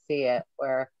really see it,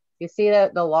 where you see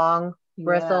the long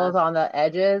bristles on the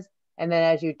edges, and then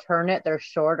as you turn it, they're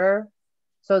shorter.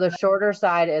 So the shorter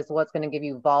side is what's going to give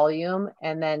you volume.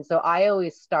 And then, so I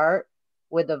always start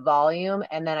with the volume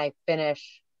and then I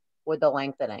finish with the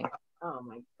lengthening. Oh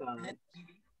my God.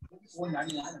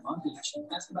 $4.99 a month.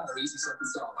 Ask about our easy soap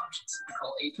install options.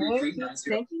 Call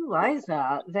Thank you,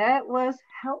 Liza. That was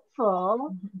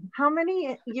helpful. How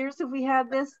many years have we had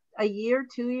this? A year,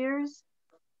 2 years?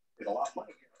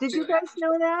 Did you guys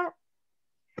know that?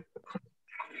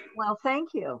 Well,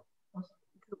 thank you.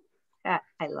 I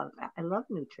love that. I love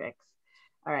new tricks.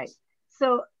 All right.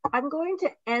 So I'm going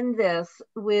to end this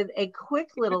with a quick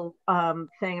little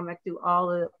thing. I'm going to do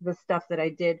all the stuff that I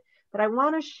did, but I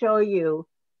want to show you,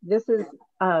 this is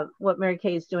what Mary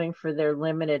Kay is doing for their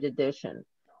limited edition.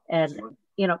 And,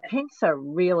 you know, pinks are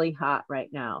really hot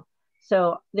right now.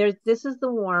 So this is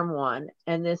the warm one,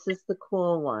 and this is the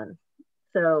cool one.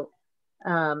 So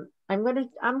I'm gonna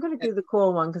do the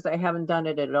cool one because I haven't done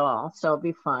it at all. So it'll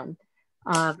be fun.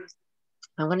 I'm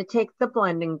gonna take the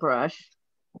blending brush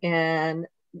and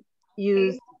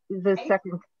use the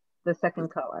second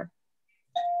color.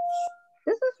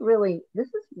 This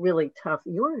is really tough.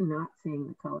 You are not seeing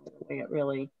the color the way it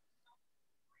really.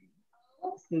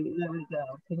 See, there we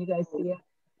go. Can you guys see it?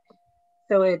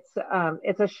 So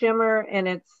it's a shimmer and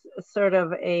it's sort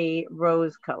of a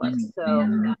rose color. So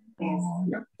and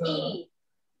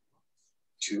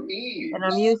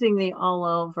I'm using the all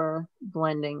over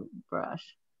blending brush.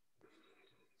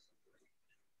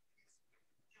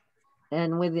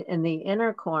 And in the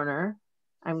inner corner,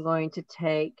 I'm going to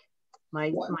take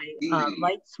my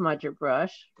light smudger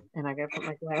brush, and I gotta put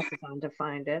my glasses on to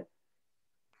find it.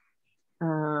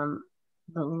 The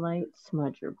light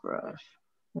smudger brush.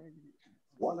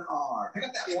 One R. Pick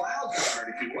up that wild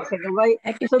card if you want. Okay, the light.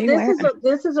 So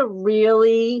this is a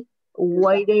really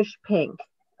whitish pink.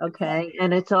 Okay,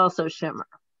 and it's also shimmer.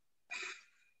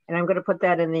 And I'm going to put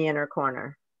that in the inner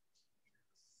corner.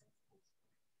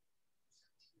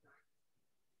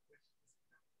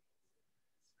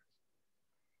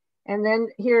 And then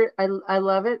here, I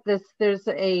love it. There's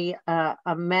a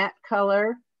matte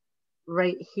color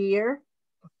right here.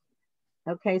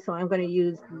 Okay, so I'm going to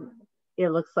use, it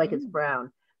looks like it's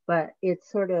brown, but it's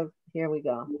sort of, here we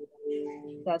go.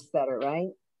 That's better, right?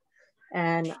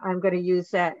 And I'm going to use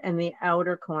that in the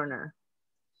outer corner.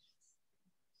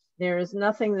 There is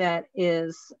nothing that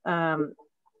is,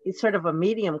 it's sort of a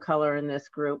medium color in this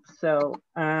group. So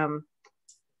I'm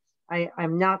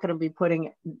not going to be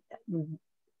putting,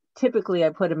 typically I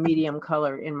put a medium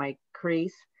color in my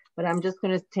crease, but I'm just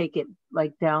going to take it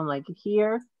like down like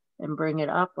here and bring it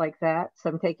up like that. So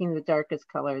I'm taking the darkest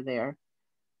color there.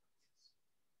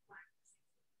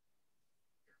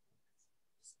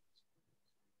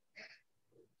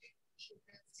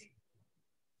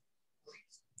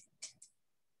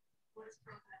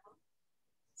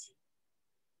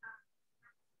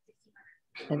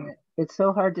 And it's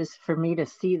so hard for me to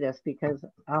see this because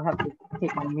I'll have to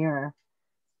take my mirror.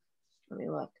 Let me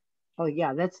look. Oh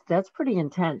yeah, that's pretty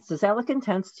intense. Does that look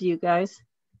intense to you guys?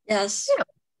 Yes.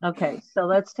 Okay, so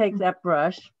let's take that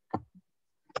brush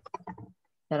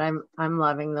that I'm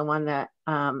loving, the one that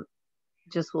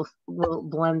just will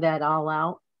blend that all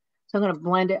out. So I'm going to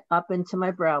blend it up into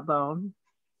my brow bone.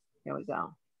 There we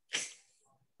go.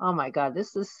 Oh my God,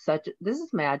 this is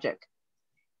magic.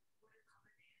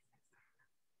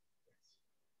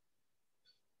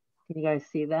 Can you guys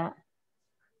see that?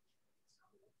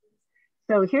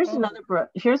 So here's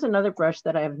another brush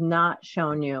that I have not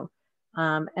shown you.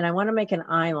 And I want to make an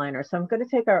eyeliner. So I'm going to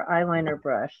take our eyeliner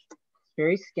brush. It's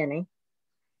very skinny.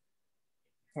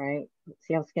 All right,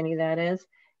 see how skinny that is?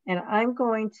 And I'm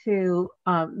going to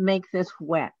make this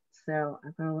wet. So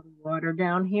I'm going to water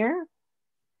down here.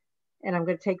 And I'm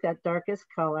going to take that darkest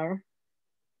color.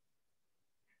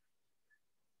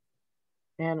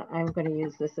 And I'm going to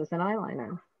use this as an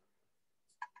eyeliner.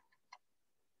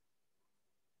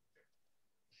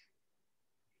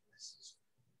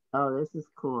 Oh, this is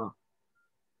cool.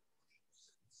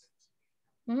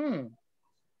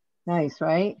 Nice,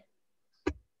 right?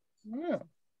 Yeah.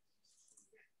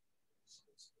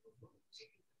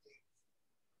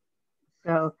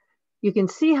 So you can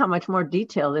see how much more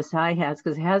detail this eye has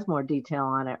because it has more detail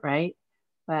on it, right?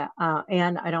 But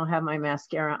and I don't have my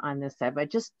mascara on this side, but I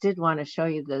just did want to show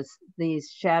you these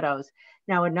shadows.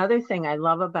 Now, another thing I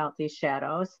love about these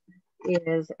shadows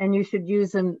is, and you should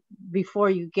use them before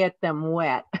you get them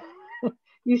wet.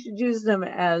 You should use them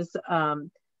as,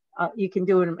 you can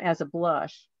do them as a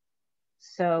blush.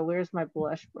 So where's my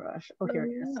blush brush? Oh, here it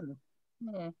is.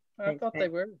 Oh, I thought they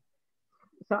were.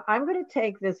 So I'm going to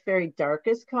take this very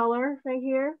darkest color right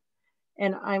here,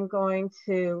 and I'm going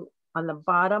to, on the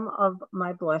bottom of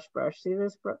my blush brush, see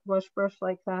this blush brush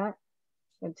like that?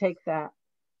 And take that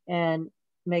and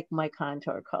make my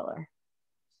contour color.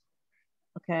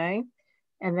 Okay.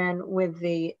 And then with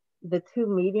the two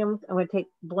mediums, I'm going to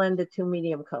blend the two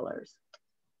medium colors.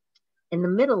 in the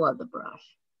middle of the brush,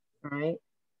 all right?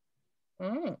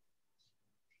 Mm.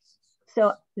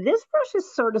 So this brush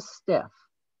is sort of stiff.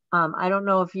 I don't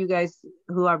know if you guys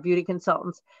who are beauty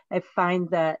consultants, I find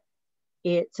that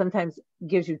it sometimes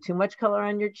gives you too much color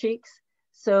on your cheeks.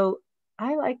 So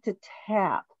I like to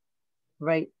tap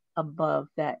right above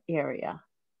that area.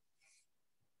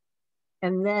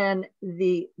 And then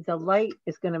the light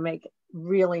is going to make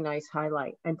really nice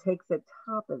highlight, and take the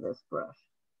top of this brush,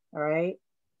 all right?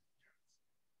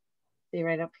 See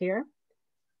right up here?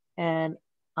 And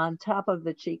on top of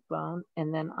the cheekbone,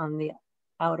 and then on the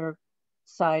outer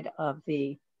side of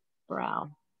the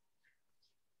brow.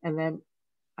 And then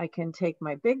I can take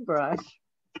my big brush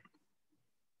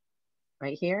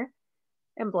right here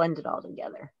and blend it all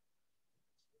together.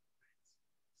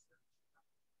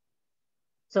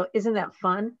 So isn't that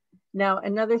fun? Now,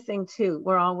 another thing too,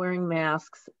 we're all wearing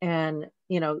masks, and,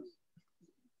 you know,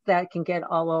 that can get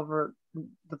all over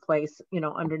the place, you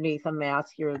know, underneath a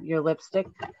mask, your lipstick.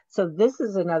 So this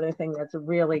is another thing that's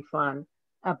really fun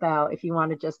about if you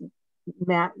want to just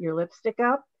matte your lipstick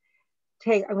up.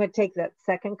 I'm going to take that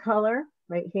second color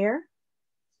right here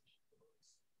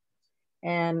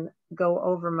and go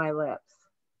over my lips,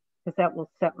 because that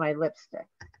will set my lipstick.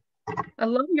 I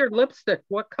love your lipstick.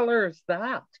 What color is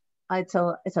that? It's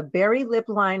a berry lip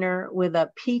liner with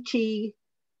a peachy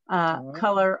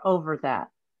color over that.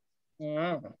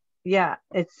 Oh. Yeah,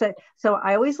 so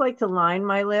I always like to line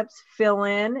my lips, fill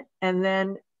in, and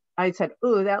then I said,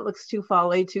 ooh, that looks too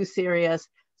fall-y, too serious.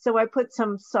 So I put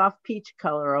some soft peach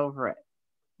color over it.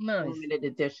 Nice. Limited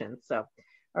edition. So, all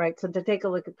right, so to take a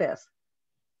look at this.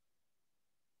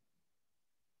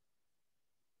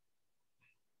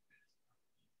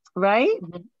 Right?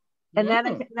 Mm-hmm. And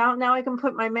then now I can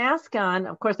put my mask on.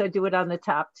 Of course, I do it on the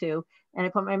top too. And I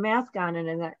put my mask on, and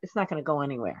then it's not going to go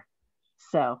anywhere.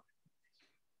 So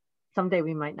someday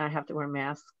we might not have to wear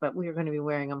masks, but we're going to be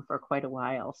wearing them for quite a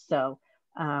while. So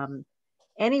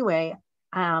anyway,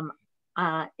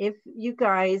 if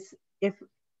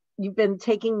you've been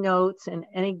taking notes and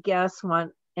any guests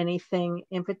want anything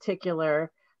in particular,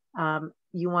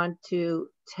 you want to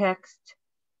text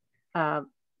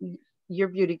your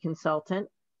beauty consultant,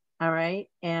 all right?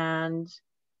 And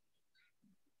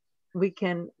we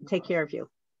can take care of you,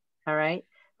 all right?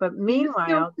 But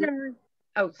meanwhile,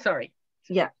 oh, sorry.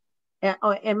 Yeah.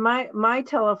 And my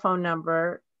telephone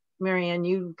number, Marianne,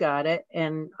 you got it.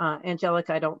 And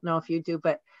Angelica, I don't know if you do,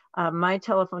 but my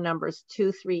telephone number is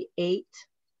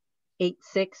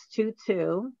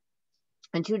 238-8622.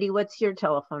 And Judy, what's your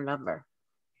telephone number?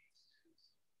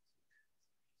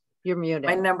 You're muted.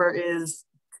 My number is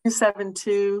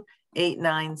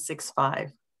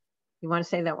 272-8965. You want to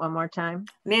say that one more time?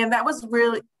 Nan, that was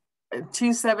really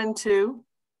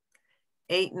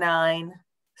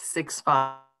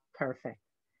 272-8965. Perfect.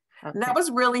 Okay. That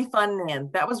was really fun, Nan.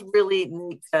 That was really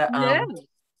neat.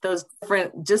 Those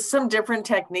some different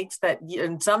techniques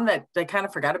and some that they kind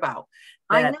of forgot about.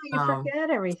 I know you forget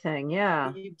everything.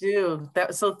 Yeah, you do.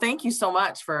 So thank you so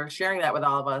much for sharing that with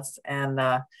all of us. And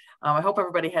I hope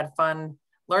everybody had fun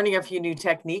learning a few new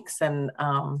techniques. And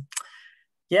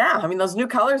yeah, I mean, those new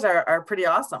colors are pretty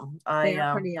awesome. They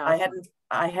are pretty awesome.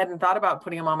 I hadn't thought about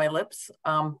putting them on my lips,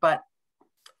 but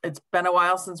it's been a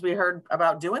while since we heard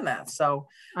about doing that. So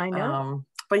I know.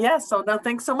 But yeah, so no,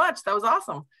 thanks so much. That was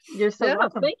awesome. You're so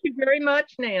welcome. Thank you very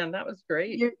much, Nan. That was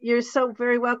great. You're so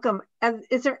very welcome.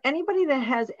 Is there anybody that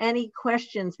has any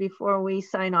questions before we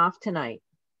sign off tonight?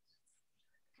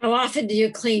 How often do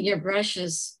you clean your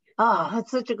brushes? Oh,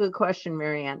 that's such a good question,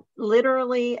 Marianne.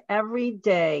 Literally every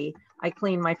day I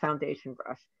clean my foundation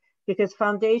brush, because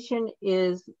foundation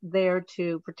is there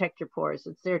to protect your pores.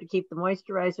 It's there to keep the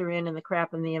moisturizer in and the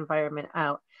crap in the environment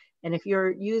out. And if you're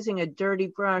using a dirty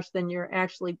brush, then you're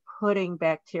actually putting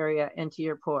bacteria into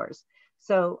your pores.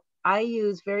 So I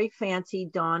use very fancy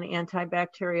Dawn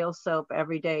antibacterial soap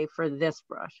every day for this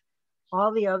brush.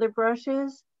 All the other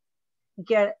brushes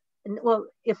get, well,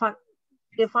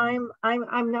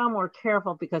 I'm now more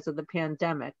careful because of the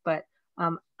pandemic, but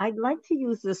I'd like to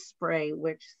use this spray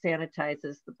which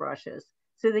sanitizes the brushes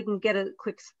so they can get a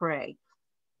quick spray.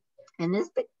 And this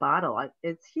big bottle,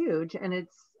 it's huge, and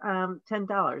it's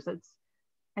 $10.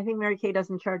 I think Mary Kay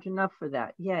doesn't charge enough for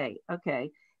that. Yay. Okay.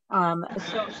 So I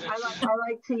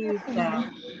like to use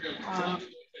that.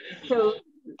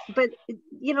 But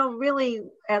you know, really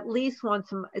at least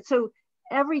once a month. So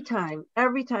every time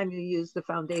you use the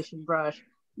foundation brush,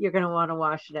 you're going to want to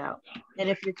wash it out. And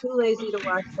if you're too lazy to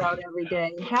wash it out every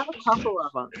day, have a couple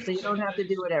of them so you don't have to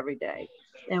do it every day,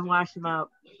 and wash them out,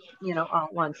 you know, all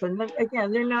at once. And then,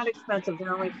 again, they're not expensive.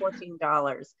 They're only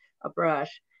 $14 a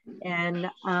brush. And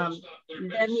then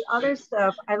the other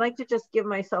stuff, I like to just give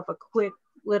myself a quick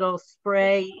little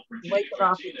spray, wipe it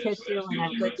off the tissue, and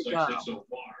I'm good to go.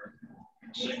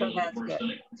 So that's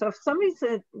good. So if somebody's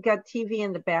got TV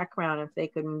in the background, if they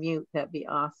could mute, that'd be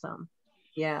awesome.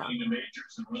 Yeah.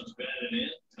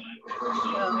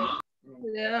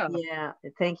 Yeah. Yeah.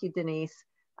 Thank you, Denise.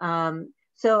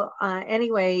 So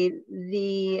anyway,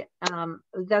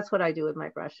 that's what I do with my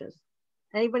brushes.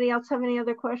 Anybody else have any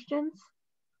other questions?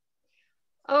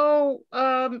 Oh,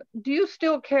 do you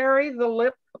still carry the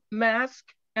lip mask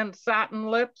and satin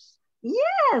lips?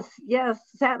 Yes, yes.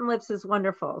 Satin lips is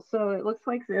wonderful. So it looks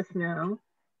like this now,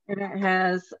 and it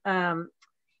has a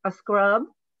scrub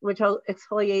which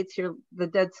exfoliates the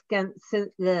dead skin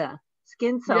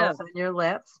cells on your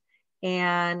lips,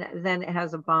 and then it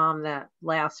has a balm that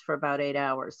lasts for about 8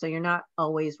 hours. So you're not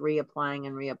always reapplying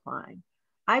and reapplying.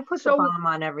 I put the balm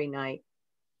on every night.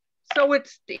 So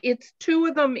it's two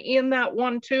of them in that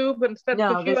one tube instead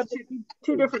of no, there's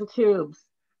two different tubes.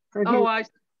 Oh, I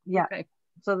yeah. Okay.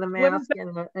 So the mask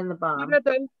and the balm. What are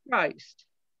those priced?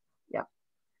 Yeah,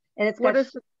 and it's what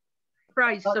is the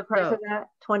price of that?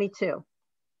 22.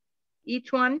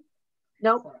 Each one?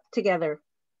 Nope, together.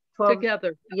 12.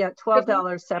 Together. Yeah,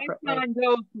 $12 separately. I find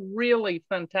those really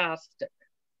fantastic.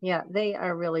 Yeah, they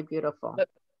are really beautiful.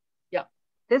 Yeah.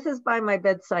 This is by my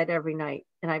bedside every night,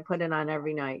 and I put it on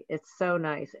every night. It's so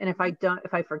nice. And if I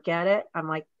forget it, I'm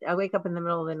like, I wake up in the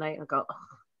middle of the night and go,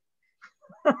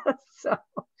 oh. So,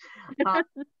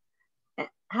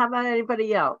 how about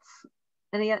anybody else?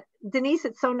 Denise,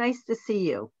 it's so nice to see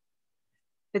you.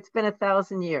 It's been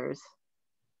 1,000 years.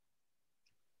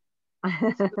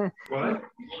 What?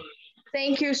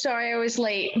 Thank you. Sorry, I was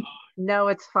late. No,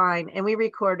 it's fine. And we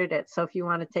recorded it. So if you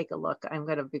want to take a look, I'm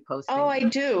going to be posting. Oh, I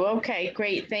do. Okay,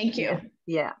 great. Thank you.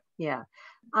 Yeah.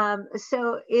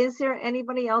 So is there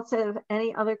anybody else have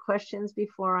any other questions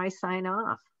before I sign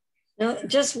off? No,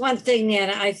 just one thing,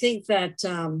 Nana. I think that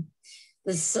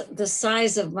the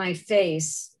size of my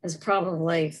face is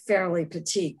probably fairly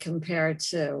petite compared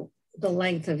to the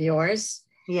length of yours.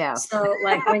 Yeah. So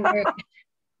like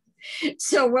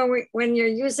when you're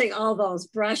using all those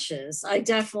brushes, I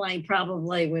definitely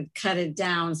probably would cut it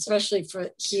down, especially for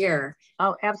here.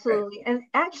 Oh, absolutely. And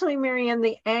actually, Marianne,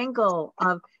 the angle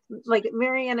of like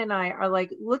Marianne and I are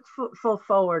like, look full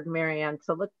forward, Marianne.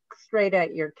 So look straight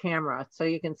at your camera so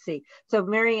you can see. So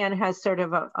Marianne has sort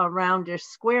of a roundish,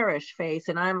 squarish face,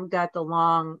 and I've got the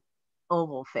long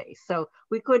oval face. So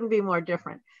we couldn't be more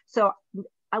different. So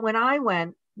when I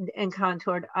went and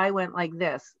contoured, I went like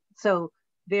this. So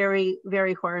very,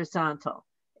 very horizontal.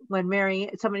 When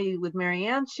somebody with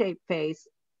Marianne's shaped face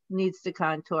needs to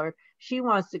contour, she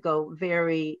wants to go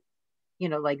very,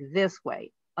 like this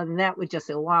way. And that would just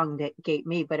elongate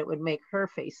me, but it would make her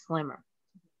face slimmer.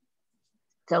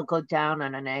 So go down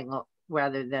on an angle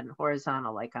rather than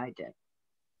horizontal like I did.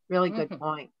 Really good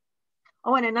point.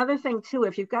 Oh, and another thing too,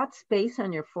 if you've got space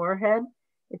on your forehead,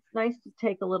 it's nice to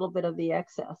take a little bit of the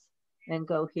excess and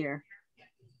go here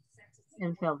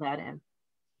and fill that in.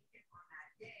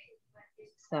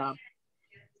 So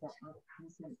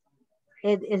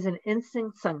it is an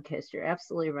instant sun kiss. You're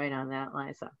absolutely right on that,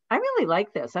 Liza. I really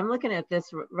like this. I'm looking at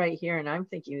this right here and I'm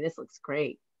thinking this looks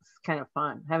great. It's kind of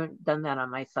fun. I haven't done that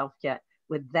on myself yet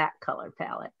with that color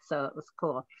palette. So it was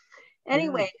cool.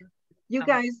 Anyway, you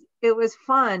guys, it was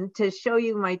fun to show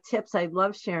you my tips. I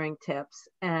love sharing tips.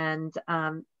 And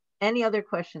any other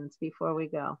questions before we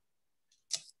go?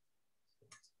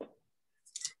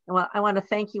 Well, I want to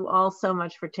thank you all so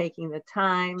much for taking the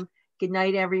time. Good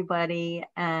night, everybody.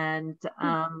 And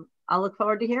I'll look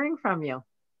forward to hearing from you.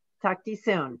 Talk to you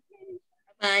soon.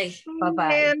 Bye.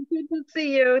 Bye-bye. And good to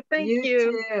see you. Thank you.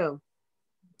 You too.